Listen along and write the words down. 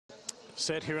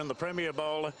set here in the Premier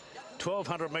Bowl.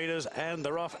 1,200 metres and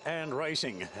they're off and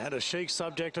racing. And a Chic,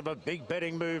 subject of a big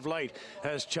betting move late,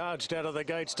 has charged out of the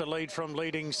gates to lead from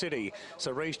Leading City.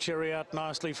 CERISE Cherry out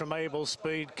nicely from Able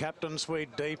Speed. Captain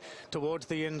Sweet deep towards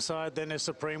the inside. Then is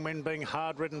Supreme Wind being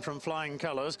hard ridden from Flying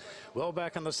Colours. Well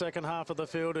back in the second half of the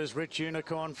field is Rich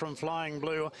Unicorn from Flying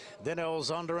Blue. Then El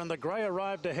Zonda, and the grey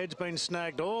arrived ahead's been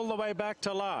snagged all the way back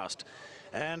to last.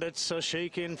 And it's a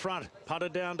Chic in front,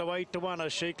 punted down to 8-1. A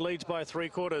Chic leads by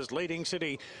 3/4. Leading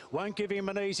City won't give him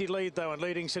an easy lead though, and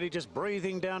Leading City just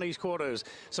breathing down his quarters.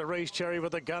 CERISE Cherry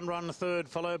with a gun run third,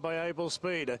 followed by Able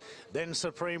Speed. Then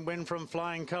Supreme Wind from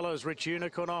Flying Colours. Rich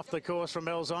Unicorn off the course from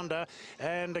El Zonda,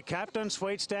 and Captain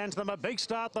Sweet stands them a big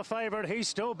start. The favourite, he's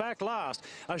still back last.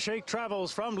 A Chic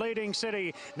travels from Leading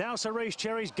City. Now CERISE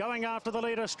Cherry's going after the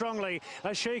leader strongly.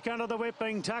 A Chic under the whip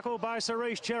being tackled by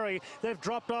CERISE Cherry. They've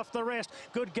dropped off the rest.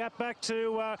 Good gap back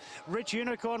to Rich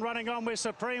Unicorn, running on with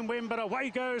Supreme Wind, but away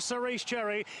goes CERISE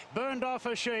Cherry. Burned off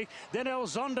a Chic. Then El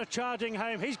Zonda charging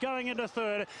home. He's going into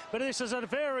third, but this is a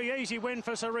very easy win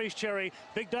for CERISE Cherry.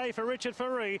 Big day for Richard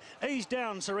Ferree. He's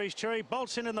down. CERISE Cherry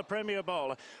bolts in the Premier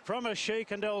Bowl from a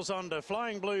Chic and El Zonda.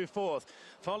 Flying Blue fourth,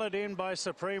 followed in by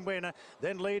Supreme Wind.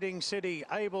 Then Leading City,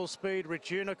 Able Speed,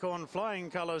 Rich Unicorn, Flying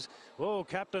Colours. Oh,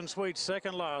 Captain Sweet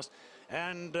second last,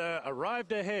 and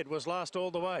arrived ahead was last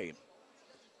all the way.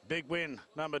 Big win,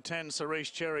 number 10, CERISE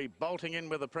Cherry, bolting in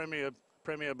with the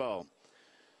Premier Bowl.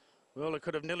 Well, it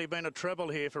could have nearly been a treble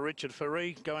here for Richard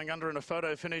Ferree, going under in a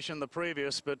photo finish in the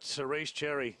previous, but CERISE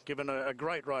Cherry given a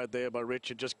great ride there by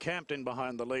Richard, just camped in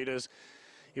behind the leaders.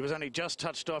 He was only just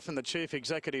touched off in the Chief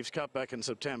Executives Cup back in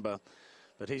September,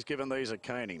 but he's given these a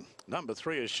caning. Number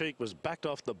 3 is Chic, was backed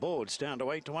off the boards, down to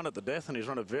 8-1 at the death, and he's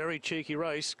run a very cheeky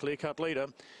race, clear-cut leader.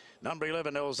 Number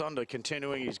 11, El Zonda,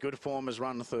 continuing his good form, has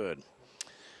run third.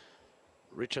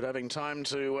 Richard having time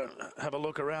to have a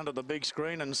look around at the big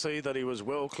screen and see that he was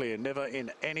well clear, never in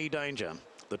any danger.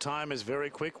 The time is very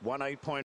quick, 1:08.